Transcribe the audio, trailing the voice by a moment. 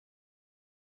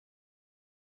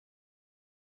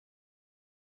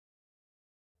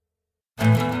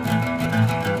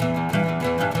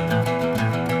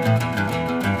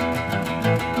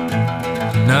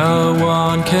No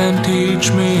one can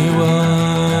teach me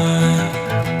why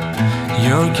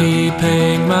you're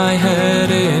keeping my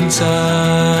head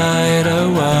inside a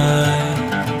why.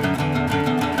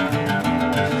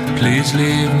 Please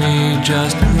leave me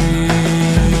just breathe.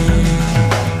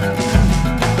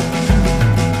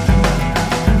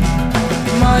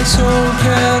 My soul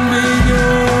can be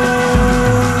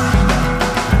yours.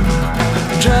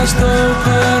 Just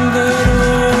open the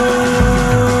door.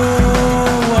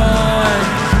 Why?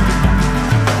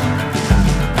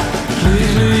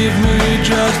 Please leave me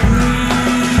just breathe.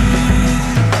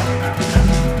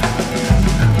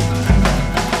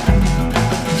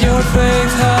 Your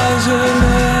faith has a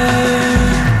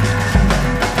name.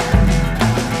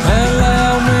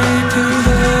 Allow me to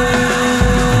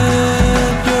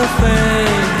help your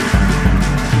faith.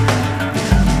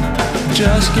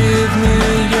 Just give me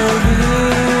your hand.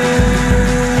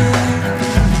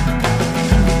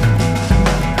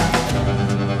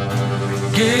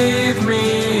 Give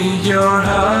me your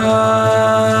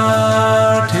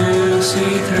heart to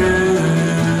see through.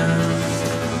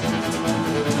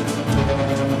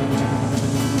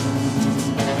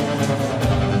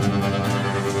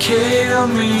 Kill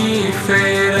me,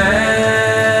 fate,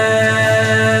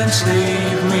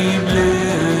 leave me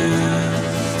blue.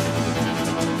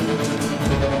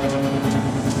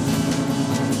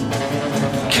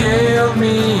 Kill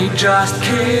me, just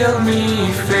kill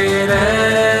me, fate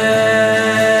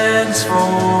ends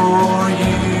for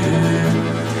you.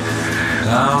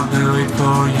 I'll do it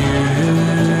for you.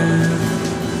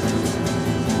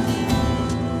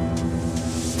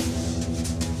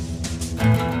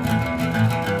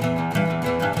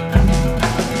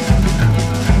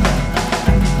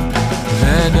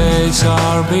 The days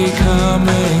are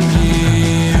becoming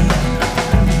years.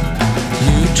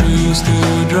 You choose to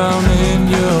drown in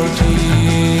your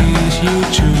tears. You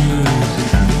choose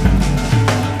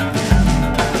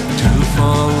to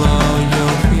follow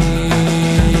your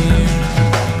fears.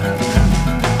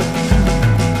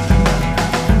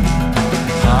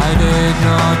 I did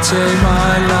not say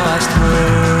my last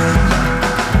word.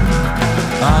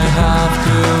 I have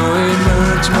to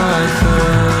emerge my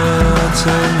thoughts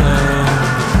alone.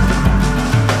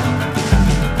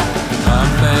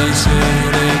 I'll face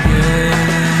it again.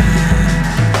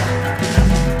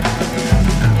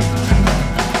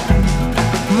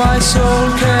 My soul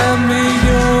can be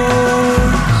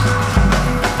yours.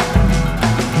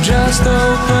 Just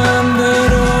open the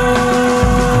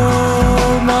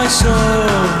door. My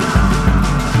soul,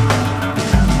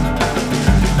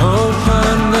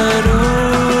 open the door.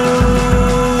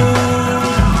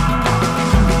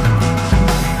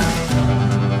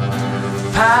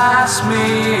 Pass me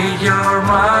your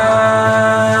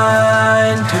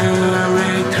mind to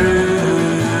read through.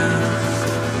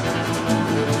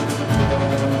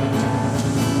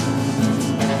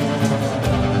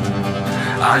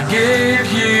 I give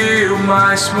you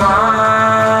my smile,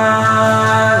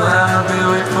 I'll do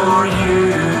it for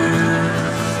you.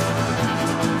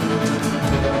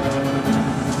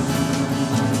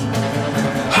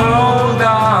 Hold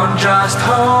on, just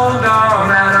hold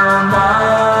on, I don't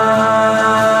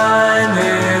mind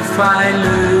if I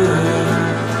lose.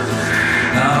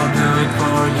 I'll do it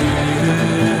for you.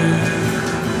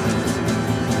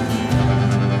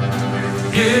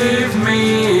 Give me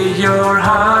your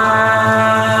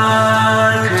heart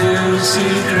to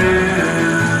see through.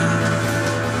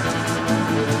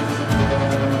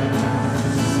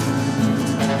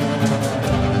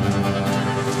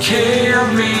 Kill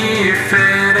me if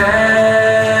it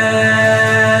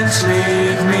ends,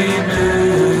 leave me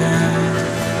blue.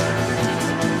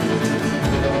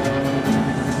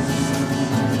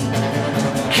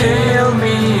 Kill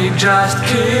me, just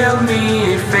kill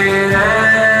me if it ends.